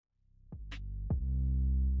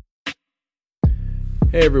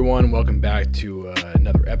Hey everyone, welcome back to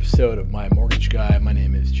another episode of My Mortgage Guy. My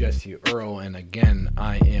name is Jesse Earl, and again,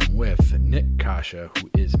 I am with Nick Kasha, who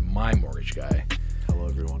is my mortgage guy. Hello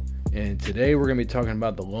everyone. And today we're going to be talking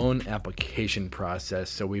about the loan application process.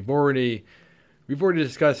 So we've already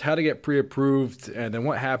discussed how to get pre-approved, and then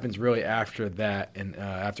what happens really after that, and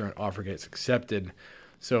after an offer gets accepted.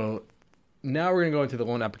 So now we're going to go into the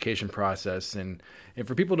loan application process, and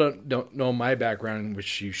for people who don't know my background,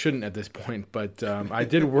 which you shouldn't at this point, but I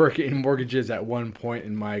did work in mortgages at one point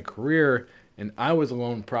in my career, and I was a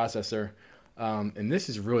loan processor, and this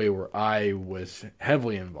is really where I was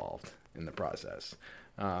heavily involved in the process.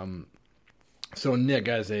 So Nick,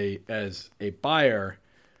 as a buyer,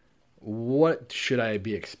 what should I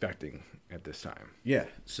be expecting at this time? Yeah.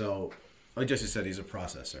 So, like Jesse said, he's a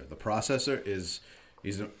processor. The processor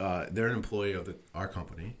they're an employee of our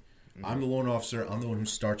company. Mm-hmm. I'm the loan officer. I'm the one who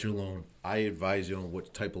starts your loan. I advise you on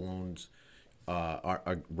what type of loans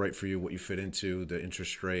are right for you, what you fit into, the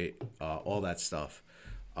interest rate, all that stuff.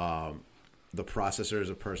 The processor is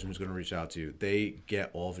a person who's going to reach out to you. They get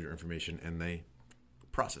all of your information and they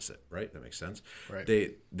process it, right? That makes sense. Right.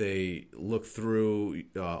 They look through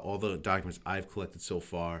all the documents I've collected so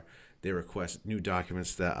far. They request new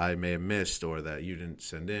documents that I may have missed or that you didn't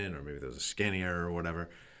send in, or maybe there was a scanning error or whatever.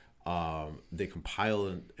 They compile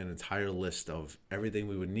an entire list of everything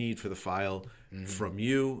we would need for the file from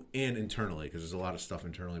you and internally, because there's a lot of stuff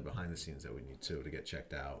internally behind the scenes that we need to get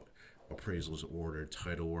checked out. Appraisals ordered,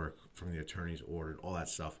 title work from the attorneys ordered, all that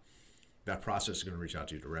stuff. That process is going to reach out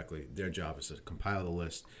to you directly. Their job is to compile the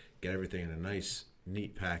list, get everything in a nice,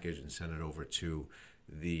 neat package, and send it over to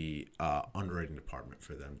the underwriting department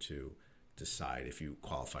for them to decide if you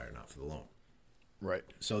qualify or not for the loan. Right.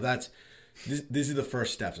 So these are the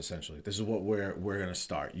first steps, essentially. This is what we're going to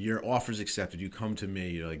start. Your offer's accepted. You come to me.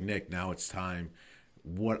 You're like, Nick, now it's time.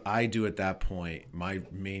 What I do at that point, my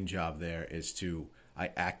main job there is I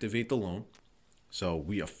activate the loan. So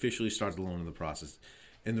we officially start the loan in the process.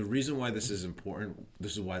 And the reason why this is important,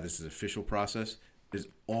 this is why this is an official process, is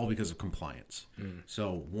all because of compliance.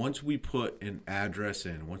 So once we put an address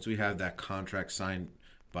in, once we have that contract signed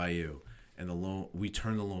by you and the loan, we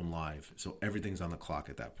turn the loan live. So everything's on the clock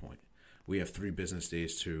at that point. We have 3 business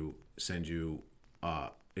days to send you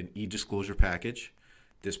an e-disclosure package.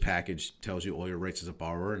 This package tells you all your rights as a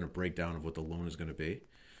borrower and a breakdown of what the loan is going to be.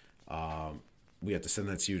 We have to send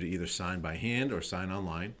that to you to either sign by hand or sign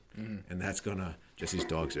online. And that's going to... Jesse's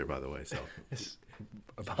dog's here, by the way. So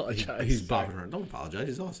Apologize. He's bopping around. Don't apologize.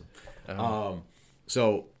 He's awesome.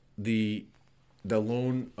 So the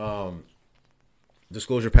loan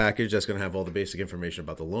disclosure package, that's going to have all the basic information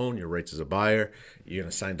about the loan, your rights as a buyer. You're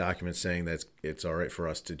going to sign documents saying that it's all right for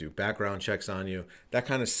us to do background checks on you. That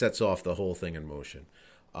kind of sets off the whole thing in motion.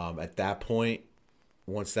 At that point,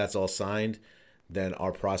 once that's all signed, then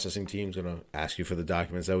our processing team's going to ask you for the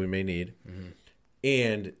documents that we may need.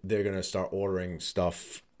 And they're going to start ordering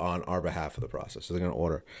stuff on our behalf of the process. So they're going to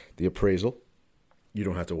order the appraisal. You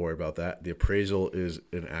don't have to worry about that. The appraisal is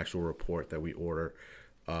an actual report that we order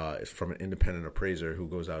from an independent appraiser who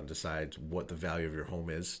goes out and decides what the value of your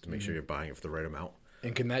home is to make sure you're buying it for the right amount.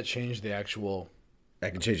 And can that change the actual...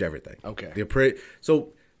 That can change everything. Okay. So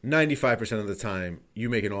 95% of the time you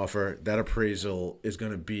make an offer, that appraisal is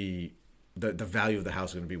going to be... The value of the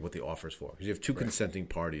house is going to be what the offer is for. Because you have 2 consenting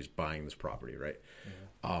parties buying this property, right?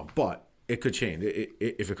 But it could change.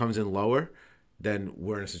 If it comes in lower, then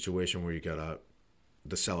we're in a situation where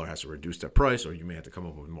the seller has to reduce their price, or you may have to come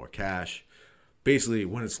up with more cash. Basically,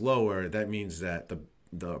 when it's lower, that means that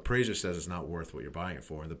the appraiser says it's not worth what you're buying it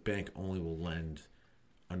for, and the bank only will lend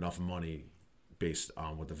enough money based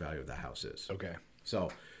on what the value of the house is. Okay. So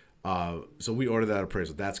we order that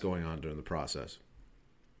appraisal. That's going on during the process.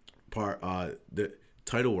 The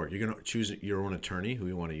title work, you're going to choose your own attorney who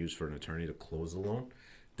you want to use for an attorney to close the loan.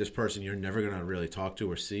 This person you're never going to really talk to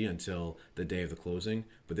or see until the day of the closing,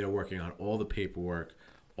 but they're working on all the paperwork,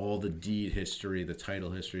 all the deed history, the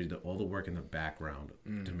title history, all the work in the background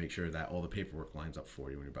to make sure that all the paperwork lines up for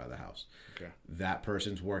you when you buy the house. Okay. That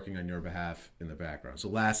person's working on your behalf in the background. So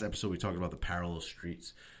last episode we talked about the parallel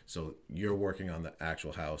streets. So you're working on the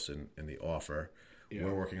actual house and the offer. Yeah.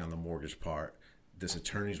 We're working on the mortgage part. This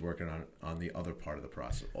attorney's working on the other part of the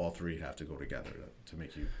process. All 3 have to go together to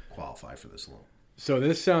make you qualify for this loan. So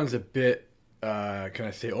this sounds a bit, can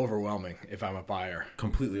I say, overwhelming if I'm a buyer?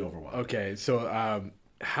 Completely overwhelming. Okay, so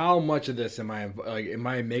how much of this am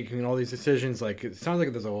I making all these decisions? Like, it sounds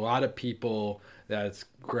like there's a lot of people that's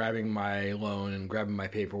grabbing my loan and grabbing my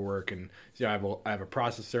paperwork, and I have a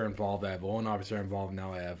processor involved, I have a loan officer involved,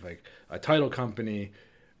 now I have like a title company.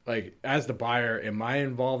 Like, as the buyer, am I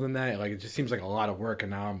involved in that? Like, it just seems like a lot of work, and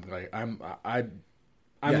now I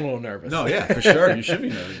I'm a little nervous. No, yeah, for sure. You should be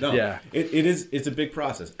nervous. No, Yeah. It's a big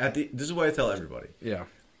process. This is what I tell everybody. Yeah.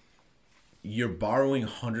 You're borrowing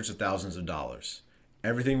hundreds of thousands of dollars.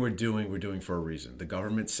 Everything we're doing for a reason. The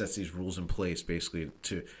government sets these rules in place basically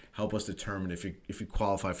to help us determine if you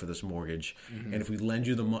qualify for this mortgage, and if we lend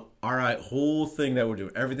you the money. All right, whole thing that we're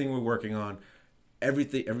doing, everything we're working on, every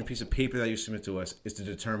piece of paper that you submit to us is to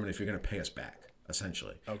determine if you're going to pay us back.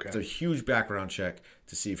 Essentially, Okay. It's a huge background check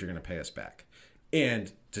to see if you're going to pay us back,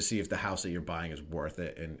 and to see if the house that you're buying is worth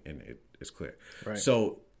it and it is clear. Right.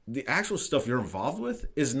 So the actual stuff you're involved with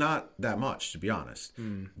is not that much, to be honest.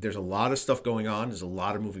 There's a lot of stuff going on. There's a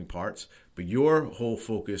lot of moving parts, but your whole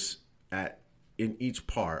focus in each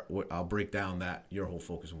part, I'll break down that your whole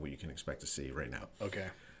focus on what you can expect to see right now. Okay.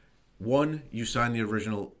 1, you sign the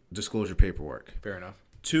original disclosure paperwork. Fair enough.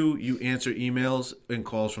 2, you answer emails and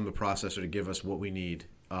calls from the processor to give us what we need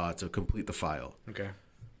to complete the file. Okay.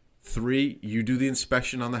 3, you do the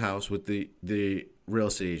inspection on the house with the real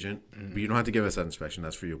estate agent. But you don't have to give us that inspection.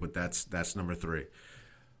 That's for you. But that's number 3.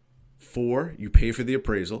 4, you pay for the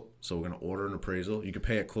appraisal. So we're going to order an appraisal. You can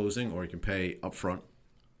pay at closing or you can pay up front.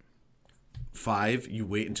 5, you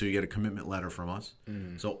wait until you get a commitment letter from us.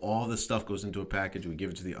 So all this stuff goes into a package. We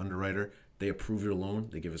give it to the underwriter. They approve your loan.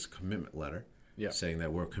 They give us a commitment letter saying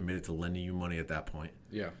that we're committed to lending you money at that point.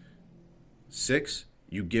 Yeah. 6,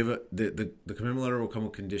 you give the commitment letter will come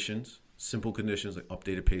with conditions, simple conditions like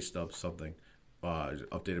updated pay stubs, something,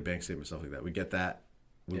 updated bank statement, stuff like that. We get that.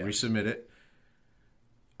 We resubmit it.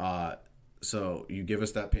 So you give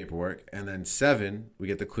us that paperwork, and then 7, we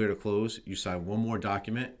get the clear to close. You sign one more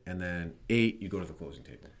document, and then 8, you go to the closing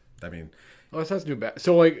table. I mean, well, that sounds too bad.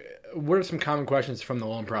 So, like, what are some common questions from the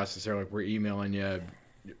loan processor? Like, we're emailing you.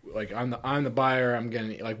 Like, I'm the buyer. I'm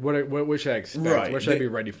getting, like, what should I expect? Right. What should I be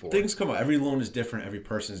ready for? Things come up. Every loan is different. Every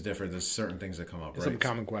person is different. There's certain things that come up. Right? Some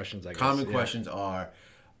common questions, I guess. Common questions are,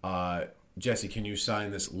 Jesse, can you sign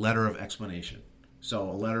this letter of explanation? So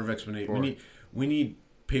a letter of explanation. We need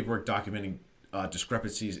paperwork documenting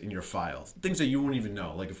discrepancies in your file, things that you won't even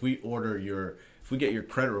know. Like if we get your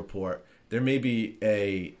credit report, there may be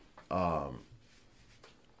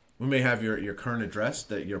we may have your current address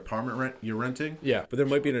that your apartment you're renting. Yeah. But there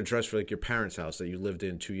might be an address for like your parents' house that you lived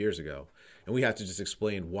in 2 years ago. And we have to just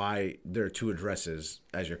explain why there are 2 addresses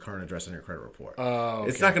as your current address on your credit report. Oh, okay.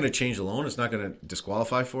 It's not going to change the loan. It's not going to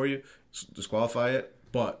disqualify it.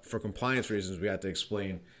 But for compliance reasons, we have to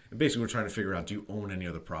explain. And basically, we're trying to figure out: do you own any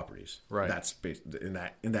other properties? Right. That's in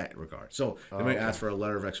that regard. So they may ask for a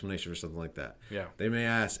letter of explanation or something like that. Yeah. They may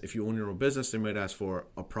ask if you own your own business. They might ask for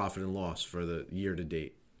a profit and loss for the year to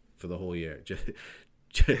date, for the whole year.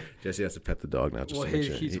 Jesse has to pet the dog now. Well,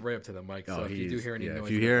 he's right up to the mic. So if you do hear any noise,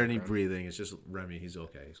 if you hear any breathing, it's just Remy. He's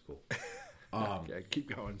okay. He's cool. Okay,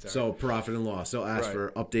 keep going. Sorry. So profit and loss. They'll ask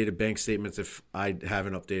for updated bank statements if I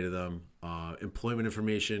haven't updated them. Employment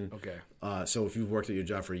information. Okay. So if you've worked at your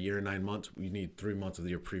job for a year and 9 months, you need 3 months of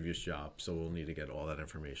your previous job. So we'll need to get all that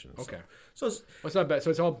information. Okay. So it's not bad. So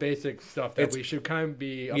it's all basic stuff that we should kind of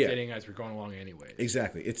be updating as we're going along anyway.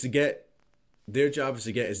 Exactly. It's to get their job is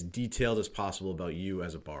to get as detailed as possible about you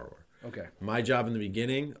as a borrower. Okay. My job in the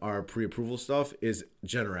beginning, our pre-approval stuff, is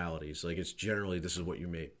generalities. Like it's generally this is what you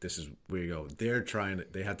make. This is where you go.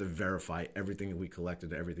 They have to verify everything that we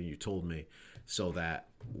collected, everything you told me, so that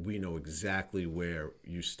we know exactly where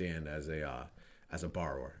you stand as a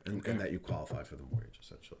borrower and that you qualify for the mortgage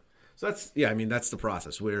essentially. So that's the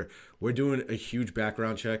process. We're doing a huge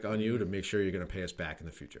background check on you to make sure you're going to pay us back in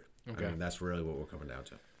the future. Okay. I mean, that's really what we're coming down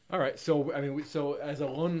to. All right. So so as a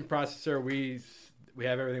loan processor, we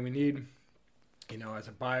have everything we need. You know, as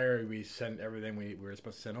a buyer, we send everything we were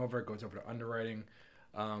supposed to send over. It goes over to underwriting.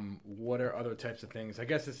 What are other types of things? I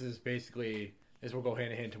guess this will go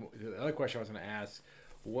hand in hand to the other question I was going to ask.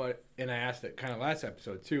 And I asked it kind of last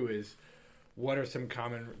episode too, is what are some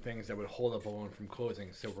common things that would hold up a loan from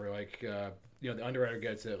closing? So we're like, the underwriter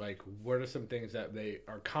gets it. Like, what are some things that they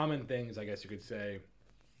are common things, I guess you could say,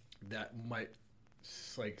 that might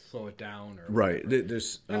like slow it down or right.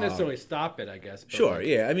 There's not necessarily stop it, I guess. But sure.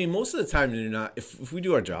 Yeah. I mean, most of the time you're not. If we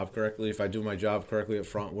do our job correctly, if I do my job correctly up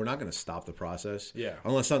front, we're not going to stop the process. Yeah.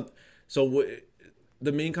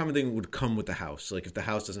 The main common thing would come with the house. Like if the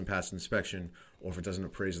house doesn't pass inspection, or if it doesn't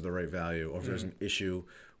appraise at the right value, or if there's an issue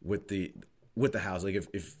with the house. Like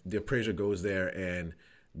if the appraiser goes there and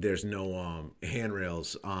there's no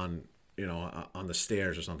handrails on the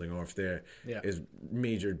stairs or something, or if there is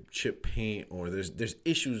major chip paint, or there's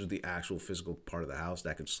issues with the actual physical part of the house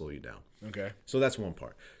that could slow you down. Okay. So that's one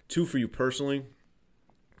part. 2, for you personally,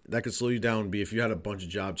 that could slow you down. Be if you had a bunch of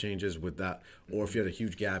job changes with that, or if you had a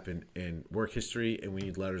huge gap in work history and we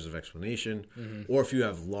need letters of explanation, or if you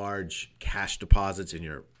have large cash deposits in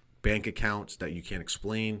your bank accounts that you can't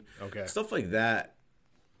explain. Okay. Stuff like that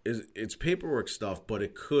it's paperwork stuff, but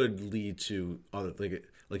it could lead to other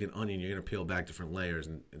like an onion. You're gonna peel back different layers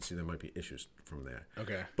and see there might be issues from there.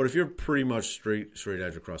 Okay. But if you're pretty much straight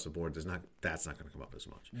edge across the board, that's not gonna come up as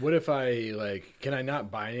much. What if can I not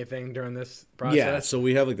buy anything during this process? Yeah, so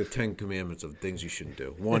we have like the 10 commandments of things you shouldn't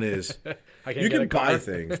do. One is I can't you get can a car. buy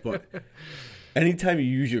things, but anytime you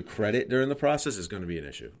use your credit during the process is going to be an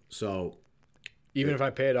issue. So even if I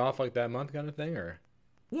pay it off like that month kind of thing, or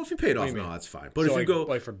well, if you pay it off, you mean? no, that's fine. But so if you go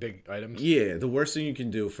like for big items, yeah, the worst thing you can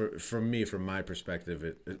do from my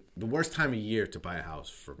perspective, the worst time of year to buy a house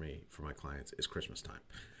for my clients is Christmas time,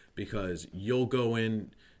 because you'll go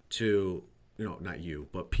in to not you,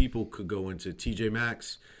 but people could go into TJ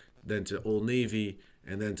Maxx, then to Old Navy,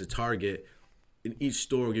 and then to Target. And each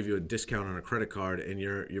store will give you a discount on a credit card, and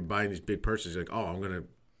you're buying these big purchases. You're like, oh, I'm gonna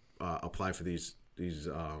apply for these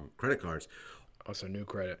credit cards. Also, new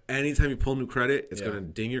credit. Anytime you pull new credit, it's going to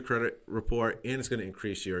ding your credit report, and it's going to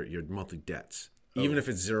increase your monthly debts. Even if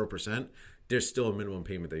it's 0%, there's still a minimum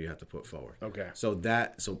payment that you have to put forward. Okay. So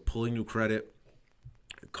pulling new credit,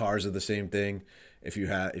 cars are the same thing. If you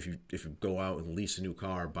go out and lease a new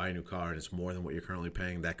car, buy a new car, and it's more than what you're currently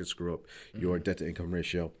paying, that could screw up your debt to income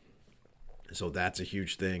ratio. So that's a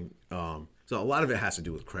huge thing. So a lot of it has to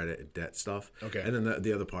do with credit and debt stuff. Okay. And then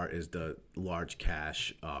the other part is the large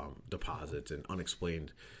cash deposits and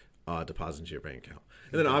unexplained deposits into your bank account.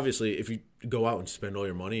 And then obviously, if you go out and spend all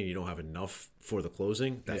your money and you don't have enough for the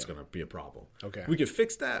closing, that's going to be a problem. Okay. We could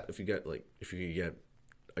fix that if you get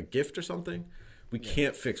a gift or something. We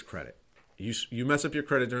can't fix credit. You mess up your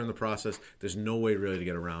credit during the process. There's no way really to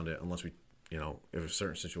get around it unless we, if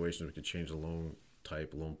certain situations we could change the loan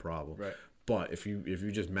type, loan problem. Right. But if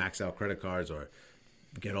you just max out credit cards or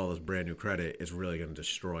get all this brand new credit, it's really going to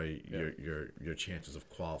destroy your chances of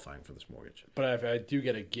qualifying for this mortgage. But if I do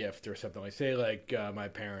get a gift or something, like say my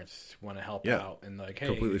parents want to help out and like, hey,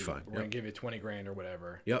 completely fine. We're gonna give you $20,000 or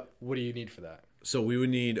whatever. Yep. What do you need for that? So we would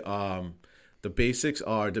need the basics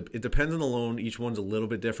are it depends on the loan. Each one's a little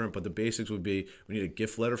bit different, but the basics would be we need a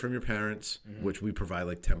gift letter from your parents, which we provide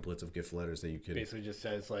like templates of gift letters that you can basically just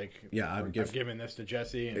says like I'm giving this to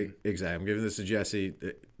Jesse. And exactly, I'm giving this to Jesse.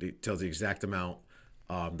 It tells the exact amount,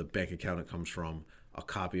 the bank account it comes from, a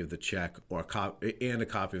copy of the check, or a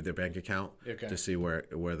copy of their bank account to see where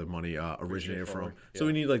the money originated from. So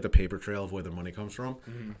we need like the paper trail of where the money comes from,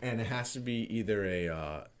 and it has to be either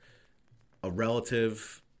a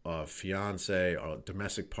relative, a fiance, or a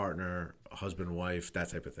domestic partner, a husband, wife, that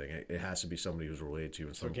type of thing. It has to be somebody who's related to you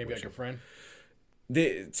in some way. So it can't be like a friend?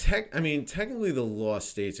 Technically the law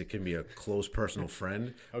states it can be a close personal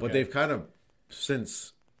friend, but they've kind of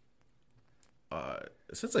since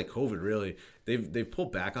like COVID, really, they've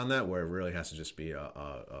pulled back on that, where it really has to just be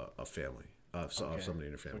a family. Somebody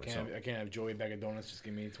in your family. I can't have Joey Bag of Donuts just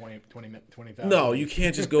give me 20,000. No, you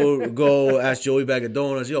can't just go ask Joey Bag of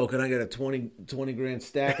Donuts, yo, can I get a 20 grand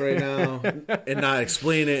stack right now, and not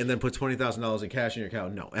explain it, and then put $20,000 in cash in your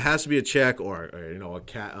account. No, it has to be a check or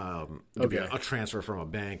a transfer from a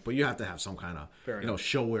bank, but you have to have some kind of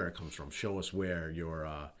show where it comes from. Show us where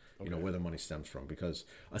your where the money stems from, because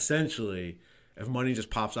essentially, if money just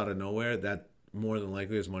pops out of nowhere, that more than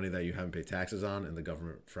likely is money that you haven't paid taxes on, and the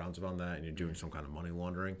government frowns upon that, and you're doing some kind of money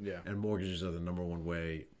laundering. Yeah. And mortgages are the number one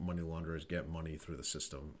way money launderers get money through the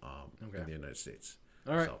system in the United States.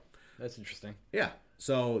 All right. So, that's interesting. Yeah.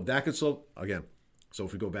 So that could slow, again, so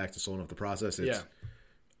if we go back to slowing up the process, it's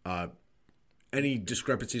any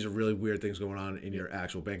discrepancies or really weird things going on in your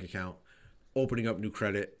actual bank account, opening up new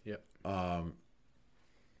credit. Yep.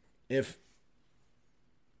 If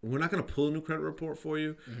we're not going to pull a new credit report for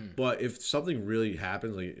you, but if something really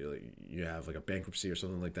happens, like you have like a bankruptcy or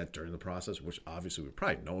something like that during the process, which obviously we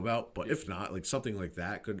probably know about, but if not, like something like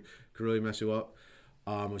that could really mess you up.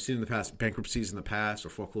 We've seen in the past bankruptcies in the past or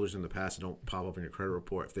foreclosures in the past that don't pop up in your credit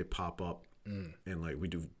report. If they pop up and like we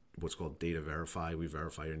do what's called data verify, we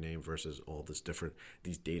verify your name versus all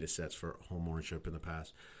these data sets for home ownership in the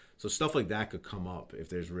past. So stuff like that could come up if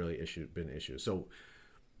there's really been issues. So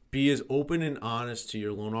be as open and honest to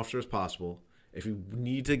your loan officer as possible. If you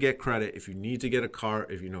need to get credit, if you need to get a car,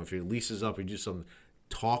 if your lease is up, you do something,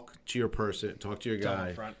 talk to your person, talk to your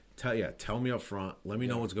guy. Tell me up front. Let me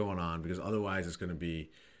know what's going on, because otherwise it's going to be,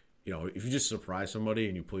 if you just surprise somebody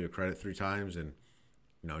and you pull your credit 3 times and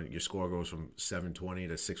your score goes from 720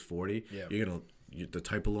 to 640, the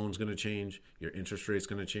type of loan's going to change, your interest rate's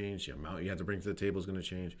going to change, the amount you have to bring to the table is going to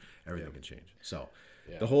change, everything can change. So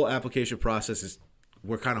the whole application process is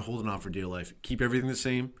we're kind of holding on for dear life. Keep everything the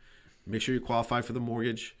same. Make sure you qualify for the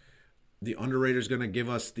mortgage. The underwriter is going to give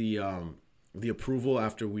us the approval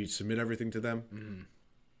after we submit everything to them. Mm-hmm.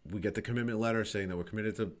 We get the commitment letter saying that we're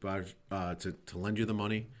committed to buy, to lend you the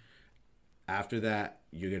money. After that,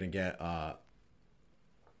 you're going to get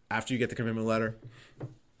after you get the commitment letter,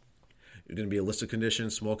 you're going to be a list of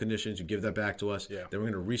conditions, small conditions. You give that back to us. Yeah. Then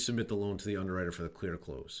we're going to resubmit the loan to the underwriter for the clear to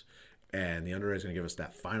close. And the underwriter is going to give us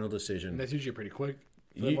that final decision. And that's usually pretty quick.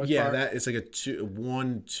 It's like a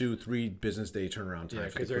 1, 2, 3 business day turnaround time. Yeah,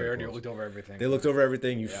 because they already looked over everything. They looked over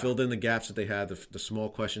everything. You filled in the gaps that they had, the small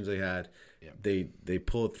questions they had. Yeah. They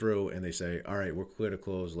pull it through and they say, all right, we're clear to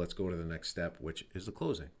close. Let's go to the next step, which is the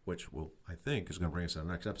closing, which I think is going to bring us to the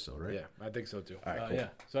next episode, right? Yeah, I think so too. All right, cool. Yeah,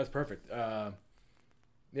 so that's perfect.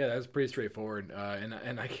 Yeah, that's pretty straightforward.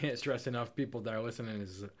 And I can't stress enough, people that are listening,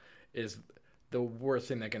 is the worst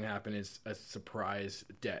thing that can happen is a surprise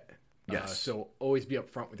debt. Yes. So always be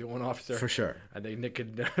upfront with your loan officer. For sure. I think Nick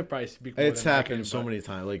could probably speak more It's than happened so many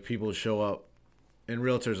times. Like people show up, and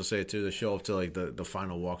realtors will say it too. They show up to like the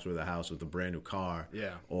final walkthrough of the house with a brand new car.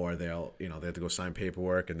 Yeah. Or they have to go sign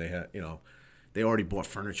paperwork, and they already bought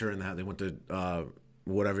furniture and they went to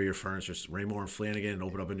whatever your furniture, Raymore and Flanagan, and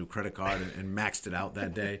opened up a new credit card and maxed it out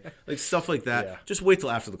that day. Like stuff like that. Yeah. Just wait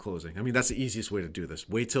till after the closing. I mean, that's the easiest way to do this.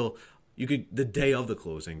 Wait till the day of the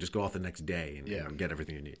closing. Just go off the next day and get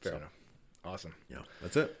everything you need. Fair enough. Awesome. Yeah,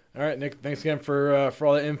 that's it. All right, Nick. Thanks again for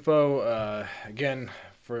all the info. Again,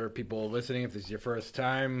 for people listening, if this is your first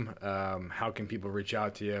time, how can people reach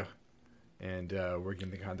out to you, and where can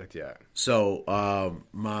they contact you at? So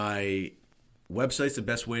my website's the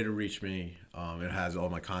best way to reach me. It has all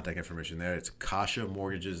my contact information there. It's CACCIA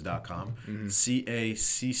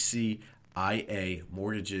CACCIA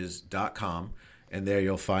mortgages.com, and there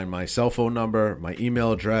you'll find my cell phone number, my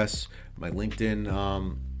email address, my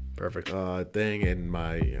LinkedIn. Perfect. Thing and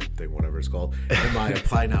my thing, whatever it's called, and my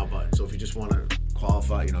apply now button. So if you just want to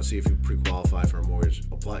qualify, see if you pre-qualify for a mortgage,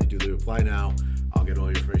 do the apply now. I'll get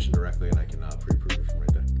all your information directly, and I can pre-approve it from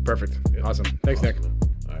right there. Perfect. Yeah. Awesome. Thanks, Nick. All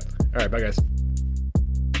right. All right. Bye, guys.